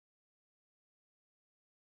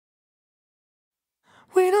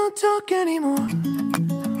We don't talk anymore.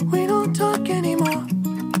 We don't talk anymore.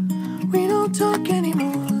 We don't talk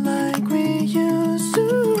anymore like we used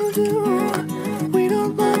to do. We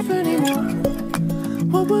don't laugh anymore.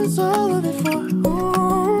 What was all of it for?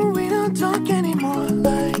 Ooh, we don't talk anymore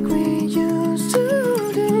like we used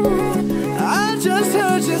to do. I just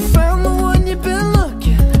heard you found the one you've been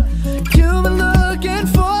looking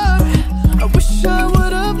for. I wish I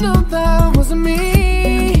would have known that wasn't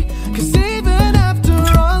me. Cause even after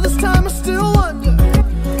all this time I still wonder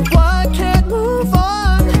why I can't move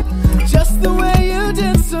on just the way you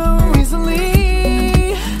did so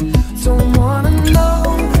easily. Don't wanna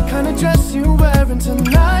know the kind of dress you're wearing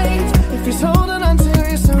tonight, if he's holding on to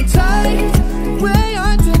you so tight the way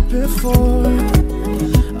I did before.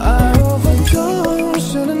 I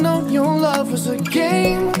overdosed, should've known your love was a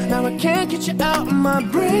game. Now I can't get you out of my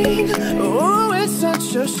brain. Oh, it's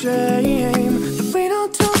such a shame that we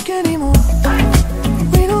don't talk anymore.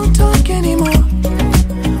 We don't talk anymore.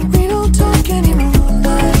 We don't talk anymore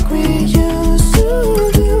like we used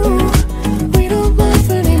to do. We don't laugh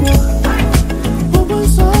anymore. What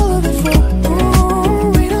was all of it for?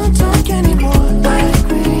 Ooh, we don't talk anymore like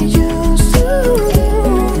we used to do.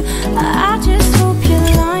 I just hope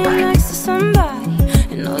you're lying next to somebody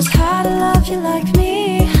who knows how to love you like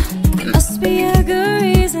me. There must be a good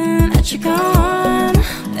reason that you're gone.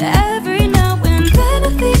 Every now and then I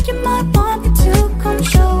think you might want me to come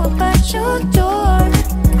show up at your door,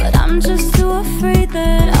 but I'm just too afraid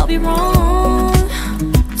that I'll be wrong.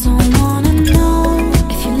 Don't wanna know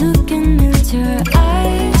if you're looking into her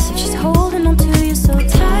eyes, if she's holding on to you so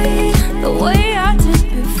tight the way I did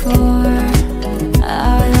before.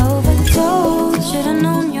 I overdosed, should've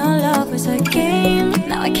known your love was a game.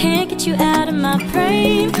 Now I can't get you out of my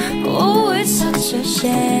brain. Oh, it's such a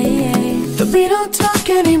shame that we don't talk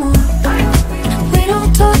anymore. We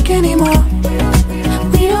don't talk anymore.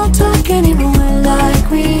 We don't talk anymore like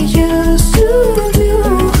we used to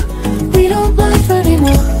do. We don't laugh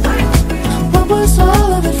anymore. What was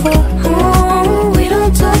all of it for? Oh, we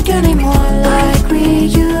don't talk anymore like we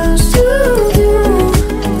used to do.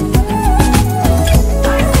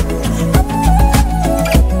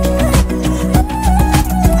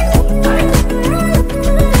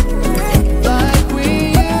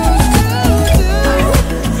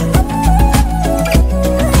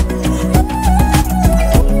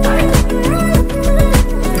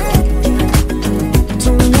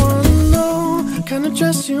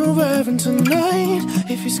 You're wearing tonight,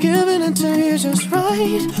 if he's giving it to you just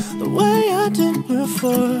right the way I did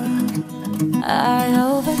before. I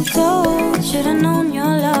overdosed, should've known your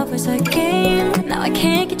love was a game. Now I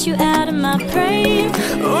can't get you out of my brain.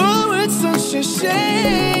 Oh, it's such a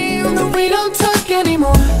shame that we don't talk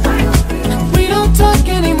anymore.